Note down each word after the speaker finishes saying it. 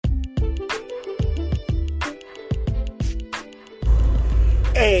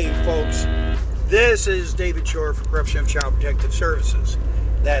Hey folks, this is David Shore for Corruption of Child Protective Services.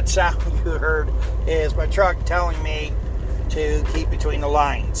 That sound you heard is my truck telling me to keep between the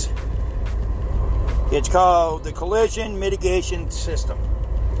lines. It's called the Collision Mitigation System.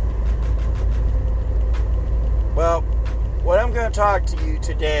 Well, what I'm going to talk to you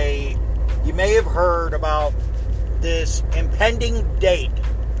today, you may have heard about this impending date,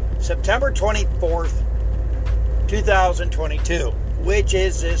 September 24th, 2022. Which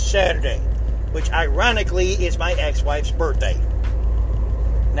is this Saturday, which ironically is my ex-wife's birthday.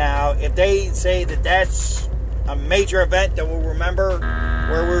 Now, if they say that that's a major event that we'll remember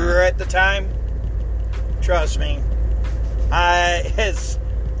where we were at the time, trust me, as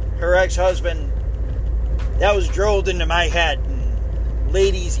her ex-husband, that was drilled into my head. And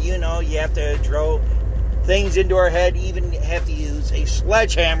ladies, you know, you have to drill things into our head, even have to use a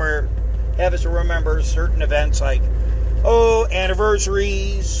sledgehammer, have us remember certain events like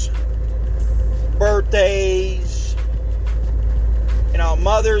anniversaries, birthdays,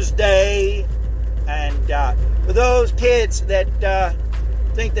 Mother's Day. And for those kids that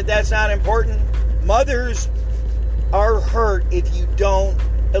think that that's not important, mothers are hurt if you don't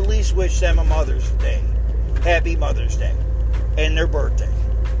at least wish them a Mother's Day. Happy Mother's Day and their birthday.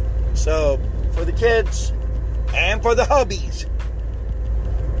 So, for the kids and for the hubbies,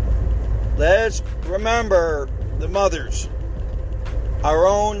 let's remember the mothers, our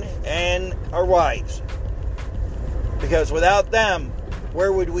own and our wives, because without them,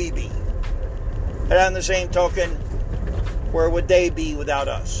 where would we be? And on the same token, where would they be without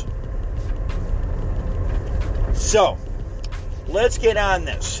us? So, let's get on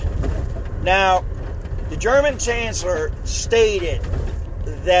this. Now, the German Chancellor stated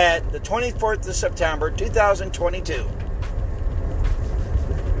that the 24th of September 2022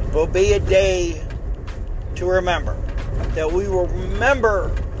 will be a day to remember, that we will remember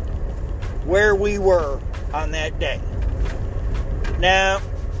where we were on that day. Now,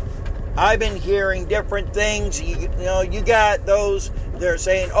 I've been hearing different things. You got those that are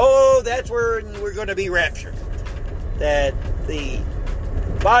saying, that's where we're going to be raptured. That the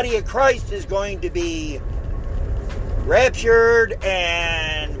body of Christ is going to be raptured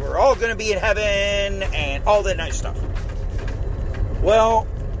and we're all going to be in heaven and all that nice stuff. Well,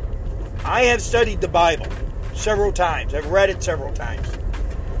 I have studied the Bible several times. I've read it several times.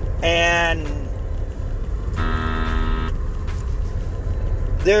 And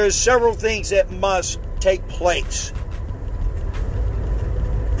there's several things that must take place.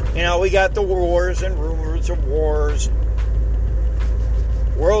 We got the wars and rumors of wars,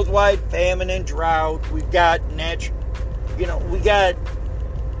 worldwide famine and drought. We've got we got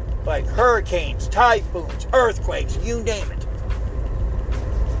like hurricanes, typhoons, earthquakes, you name it.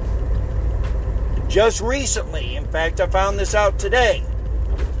 Just recently, in fact, I found this out today,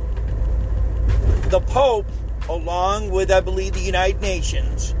 the Pope, along with, I believe, the United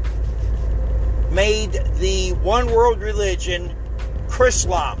Nations, made the one world religion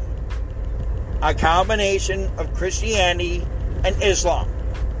Chrislam, a combination of Christianity and Islam.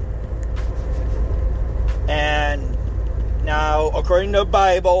 And now, according to the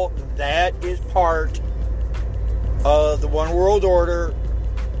Bible, that is part of the one world order.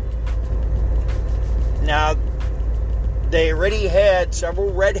 Now, they already had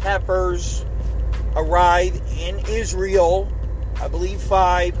several red heifers arrive in Israel, I believe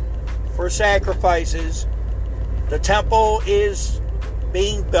 5, for sacrifices. The temple is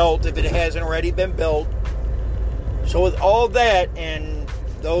being built, if it hasn't already been built. So with all that, and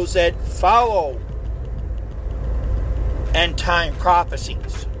those that follow end-time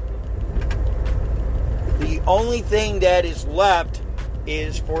prophecies, the only thing that is left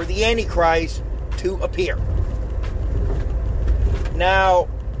is for the Antichrist to appear. Now,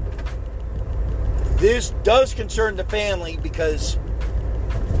 this does concern the family because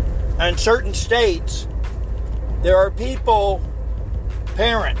in certain states, there are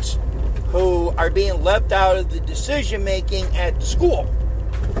parents, who are being left out of the decision making at the school,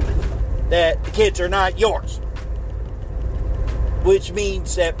 that the kids are not yours. Which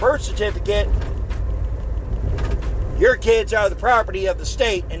means that birth certificate, your kids are the property of the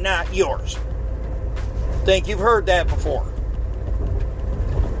state and not yours. Think you've heard that before.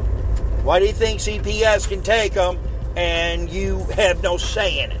 Why do you think CPS can take them and you have no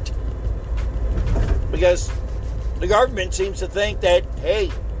say in it? Because the government seems to think that,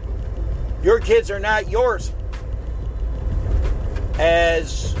 hey, your kids are not yours.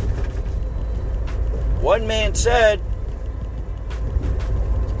 As one man said,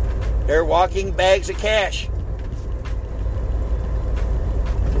 they're walking bags of cash.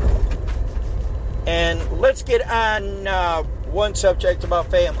 And let's get on one subject about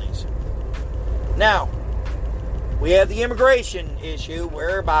families. Now, we have the immigration issue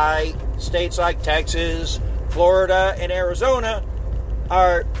whereby states like Texas, Florida, and Arizona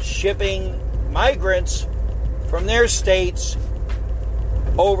are shipping migrants from their states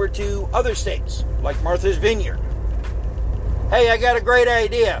over to other states, like Martha's Vineyard. Hey, I got a great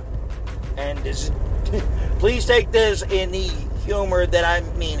idea. And this, please take this in the humor that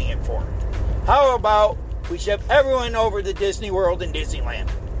I'm meaning it for. How about we ship everyone over to Disney World and Disneyland?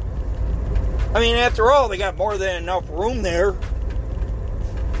 I mean, after all, they got more than enough room there.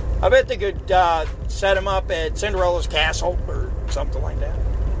 I bet they could set them up at Cinderella's Castle or something like that.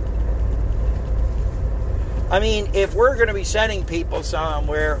 I mean, if we're going to be sending people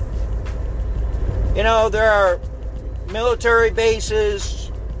somewhere, you know, there are military bases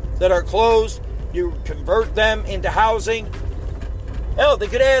that are closed. You convert them into housing. Hell, they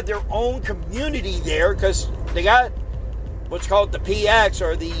could have their own community there because they got what's called the PX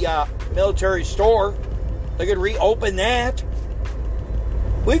or the military store. They could reopen that.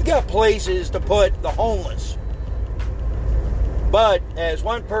 We've got places to put the homeless. But as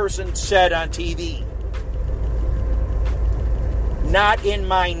one person said on TV, not in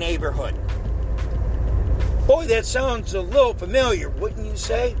my neighborhood. Boy, that sounds a little familiar, wouldn't you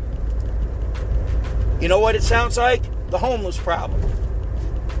say? You know what it sounds like? The homeless problem.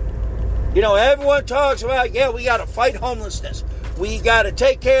 You know, everyone talks about, yeah, we got to fight homelessness. We got to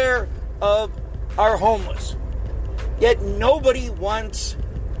take care of our homeless. Yet nobody wants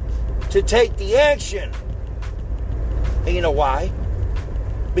to take the action. And you know why?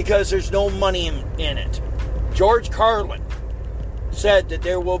 Because there's no money in it. George Carlin said that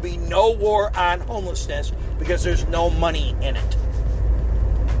there will be no war on homelessness because there's no money in it.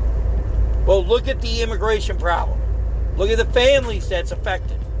 Well, look at the immigration problem. Look at the families that's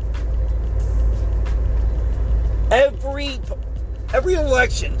affected. Every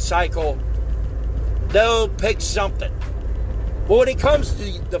election cycle, they'll pick something. But when it comes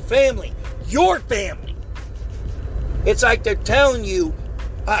to the family, your family, it's like they're telling you,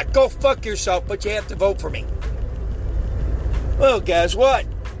 go fuck yourself, but you have to vote for me. Well, guess what?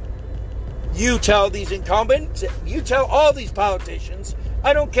 You tell these incumbents, you tell all these politicians,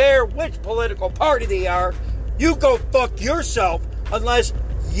 I don't care which political party they are, you go fuck yourself unless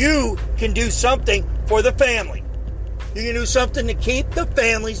you can do something for the family. You can do something to keep the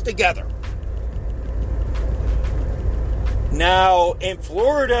families together. Now, in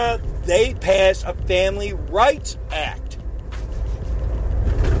Florida, they passed a Family Rights Act,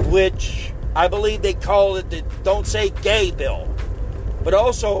 which I believe they call it the Don't Say Gay bill. But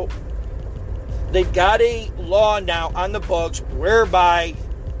also, they've got a law now on the books whereby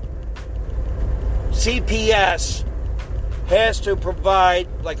CPS has to provide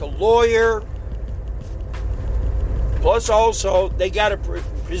like a lawyer. Plus also, they got to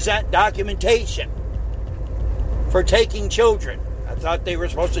present documentation for taking children. I thought they were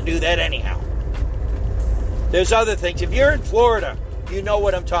supposed to do that anyhow. There's other things. If you're in Florida, you know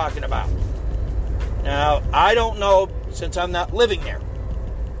what I'm talking about. Now, I don't know since I'm not living there.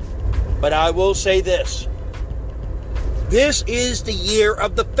 But I will say this. This is the year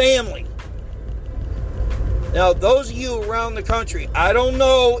of the family. Now, those of you around the country, I don't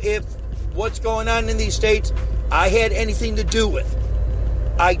know if what's going on in these states I had anything to do with.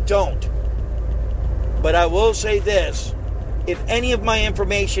 I don't. But I will say this. If any of my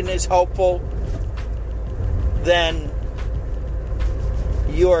information is helpful, then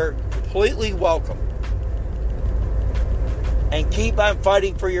you are completely welcome. And keep on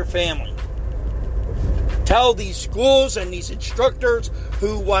fighting for your family. Tell these schools and these instructors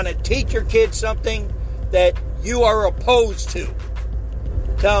who want to teach your kids something that you are opposed to.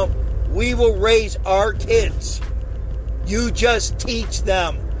 Tell them, we will raise our kids. You just teach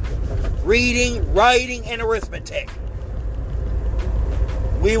them reading, writing, and arithmetic.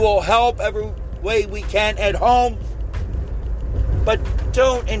 We will help every way we can at home, but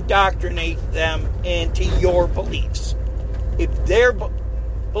don't indoctrinate them into your beliefs. If their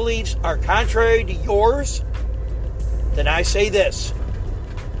beliefs are contrary to yours, then I say this.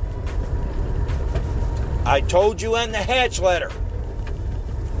 I told you in the Hatch letter.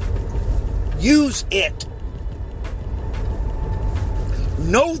 Use it.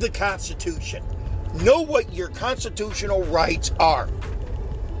 Know the Constitution. Know what your constitutional rights are.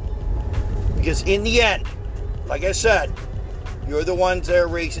 Because in the end, like I said, you're the ones that are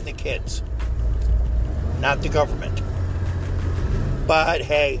raising the kids, not the government. But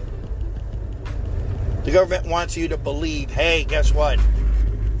hey, the government wants you to believe, hey, guess what?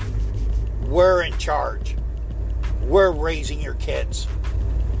 We're in charge. We're raising your kids.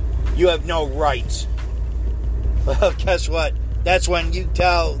 You have no rights. Well, guess what? that's when you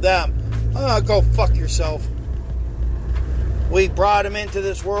tell them, oh, go fuck yourself. We brought them into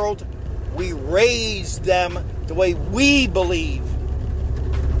this world. We raised them the way we believe.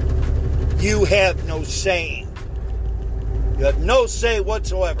 You have no say. You have no say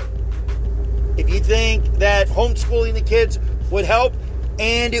whatsoever. If you think that homeschooling the kids would help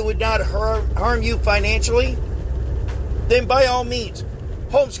and it would not harm you financially, then by all means,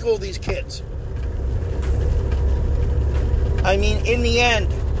 homeschool these kids. I mean, in the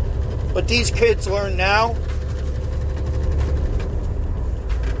end, what these kids learn now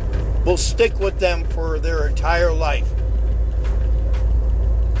will stick with them for their entire life.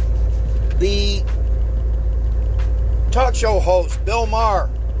 The talk show host, Bill Maher,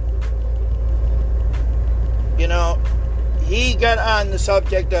 he got on the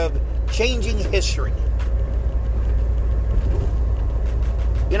subject of changing history.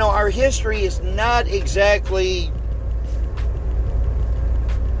 Our history is not exactly,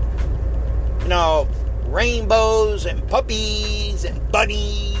 rainbows and puppies and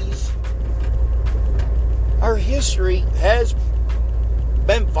bunnies. Our history has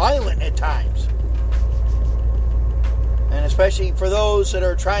been violent at times. And especially for those that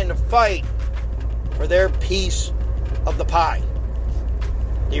are trying to fight for their piece of the pie.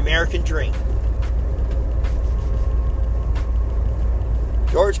 The American dream.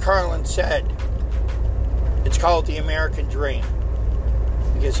 George Carlin said it's called the American dream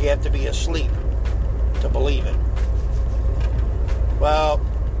because you have to be asleep to believe it. Well,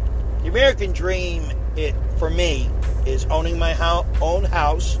 the American dream, for me, is owning my own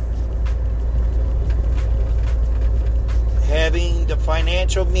house, having the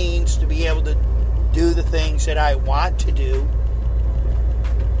financial means to be able to do the things that I want to do,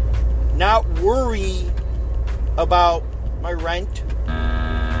 not worry about my rent,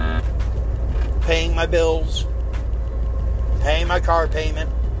 paying my bills, paying my car payment,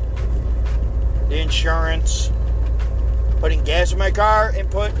 the insurance, putting gas in my car, and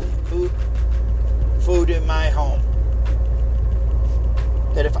putting food in my home.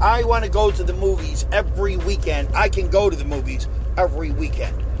 That if I want to go to the movies every weekend, I can go to the movies every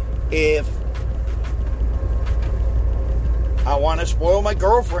weekend. If I want to spoil my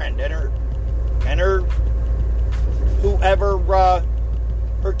girlfriend and her whoever,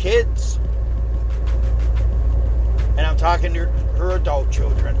 her kids, and I'm talking to her adult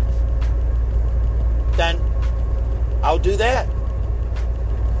children, then I'll do that.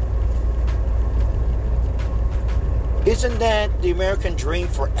 Isn't that the American dream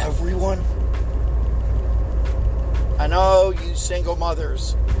for everyone? I know you single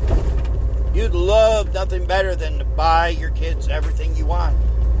mothers, you'd love nothing better than to buy your kids everything you want.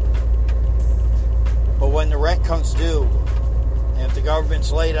 But when the rent comes due, and if the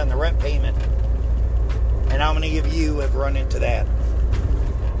government's late on the rent payment, and how many of you have run into that?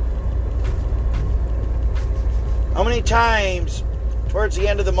 How many times towards the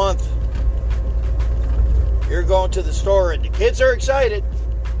end of the month you're going to the store and the kids are excited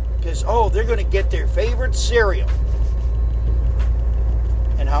because, they're going to get their favorite cereal.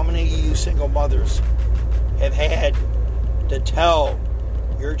 And how many of you single mothers have had to tell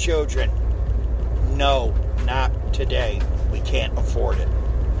your children, no, not today. We can't afford it.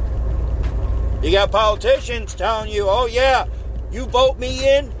 You got politicians telling you, oh yeah, you vote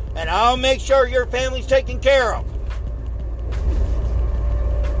me in and I'll make sure your family's taken care of.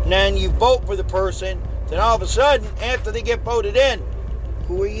 And then you vote for the person, then all of a sudden, after they get voted in,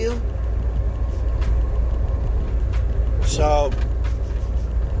 who are you? So,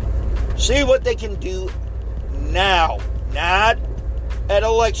 see what they can do now, not at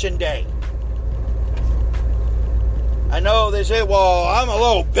election day. I know they say, well, I'm a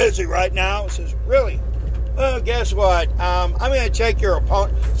little busy right now. It says, really? Well, guess what? I'm going to check your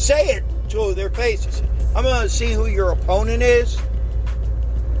opponent. Say it to their faces. I'm going to see who your opponent is.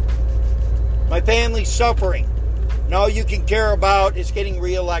 My family's suffering. And all you can care about is getting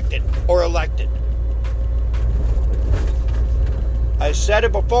reelected or elected. I said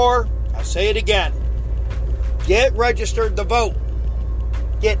it before. I'll say it again. Get registered to vote.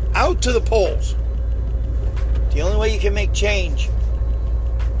 Get out to the polls. The only way you can make change,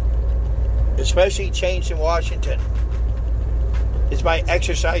 especially change in Washington, is by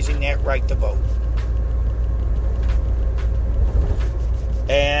exercising that right to vote.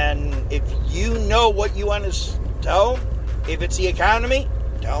 And if you know what you want to tell them, if it's the economy,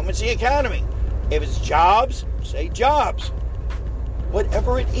 tell them it's the economy. If it's jobs, say jobs.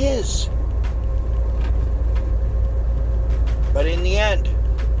 Whatever it is. But in the end,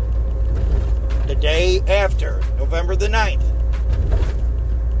 the day after, November the 9th,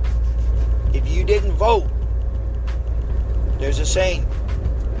 if you didn't vote, There's a saying,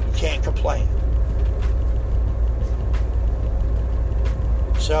 you can't complain.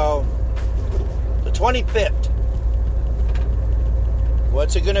 So, the 25th,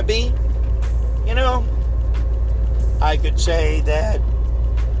 what's it going to be? You know, I could say that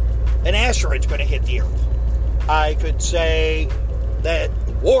an asteroid's going to hit the Earth. I could say that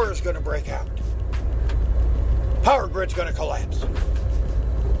war is going to break out. Power grid's going to collapse.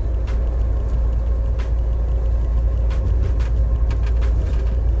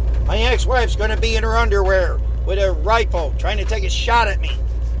 My ex-wife's going to be in her underwear with a rifle trying to take a shot at me.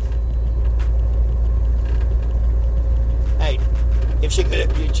 Hey, if she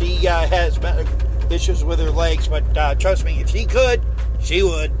could, she has issues with her legs, but trust me, if she could, she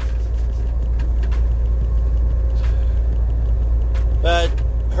would. But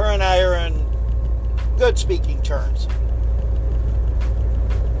her and I are in good speaking terms,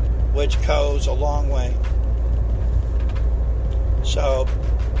 which goes a long way. So,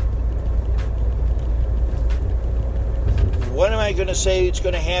 what am I going to say is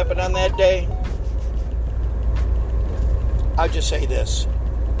going to happen on that day? I'll just say this.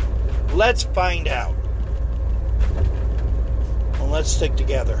 Let's find out. And let's stick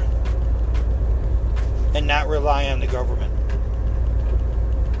together. And not rely on the government.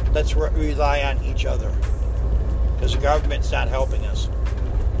 Let's rely on each other. Because the government's not helping us.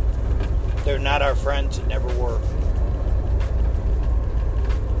 They're not our friends and never were.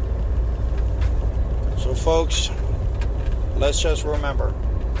 So folks, let's just remember,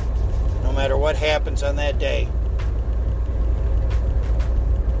 no matter what happens on that day,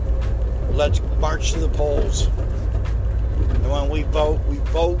 let's march to the polls. And when we vote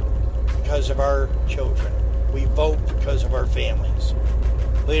because of our children. We vote because of our families.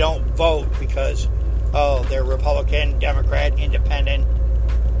 We don't vote because, they're Republican, Democrat, Independent,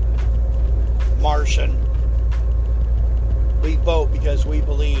 Martian. We vote because we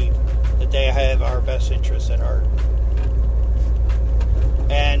believe that they have our best interests at heart.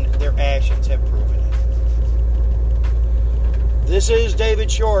 And their actions have proven it. This is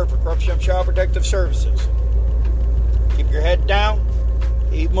David Shore for Corruption Child Protective Services. Keep your head down.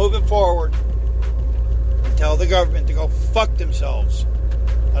 Keep moving forward. And tell the government to go fuck themselves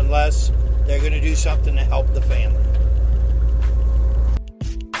unless they're going to do something to help the family.